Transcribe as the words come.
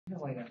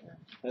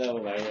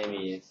Hello, my name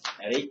is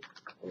Eric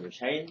or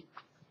Shane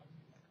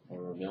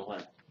or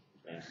Myunghwan.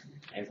 Yeah.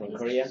 I'm from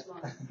Korea.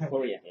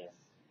 Korea, yes.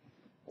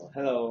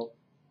 Hello.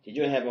 Did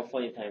you have a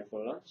funny time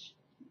for lunch?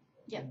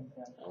 Yeah.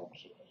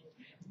 Okay.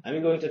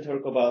 I'm going to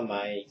talk about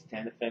my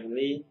extended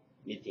family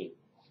meeting.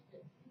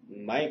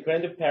 My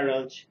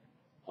grandparents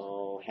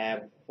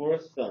have 4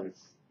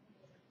 sons.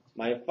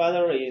 My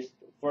father is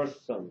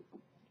first son.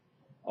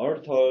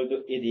 All told,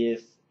 it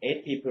is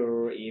 8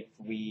 people if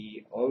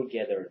we all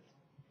gathered.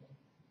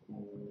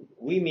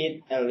 We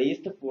meet at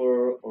least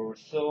 4 or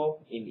so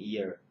in a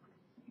year.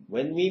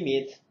 When we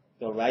meet,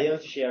 the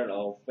lion's share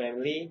of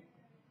family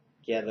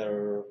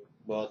gather,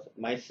 but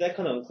my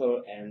second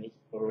uncle and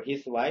or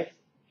his wife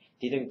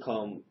didn't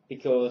come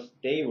because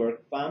they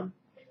work farm,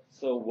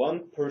 so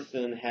one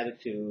person had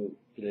to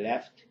be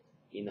left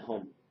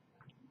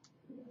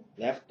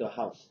the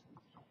house.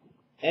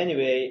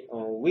 Anyway,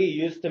 we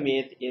used to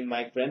meet in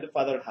my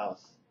grandfather's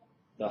house.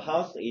 The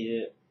house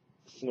is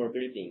a small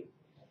building.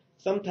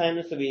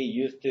 Sometimes we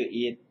used to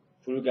eat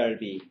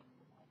bulgalbi.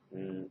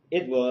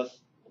 It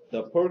was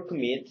the pork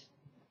meat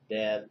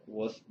that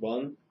was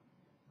burned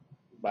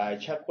by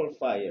charcoal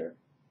fire.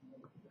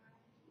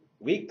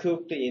 We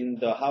cooked in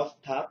the house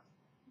top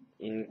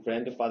in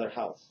grandfather's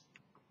house.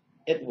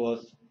 It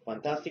was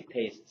fantastic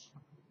taste,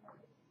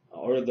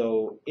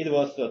 although it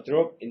was a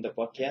drop in the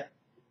bucket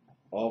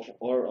of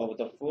all of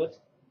the food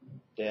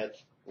that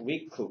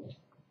we cooked.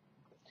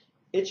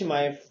 It's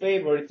my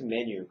favorite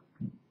menu.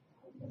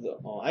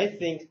 I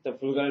think the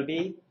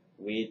bulgalbi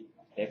with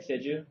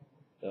dekseju,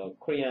 the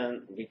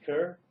Korean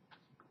liquor,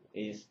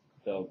 is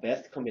the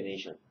best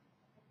combination.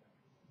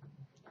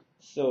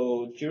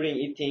 So during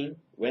eating,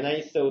 when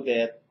I saw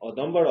that a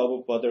number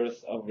of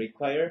bottles of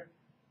liquor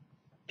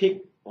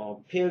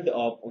piled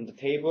up on the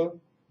table,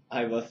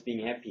 I was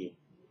being happy.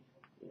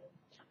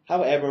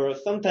 However,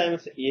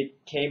 sometimes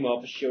it came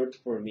up short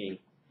for me.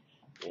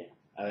 Yeah,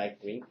 I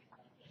like drink.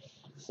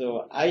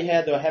 So I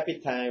had a happy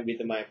time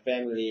with my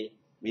family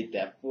with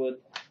that food.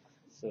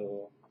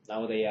 So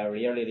nowadays I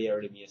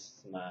really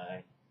miss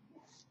my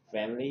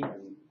family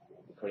and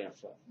Korean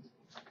food.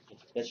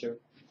 That's all.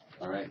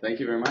 All right. Thank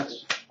you very much.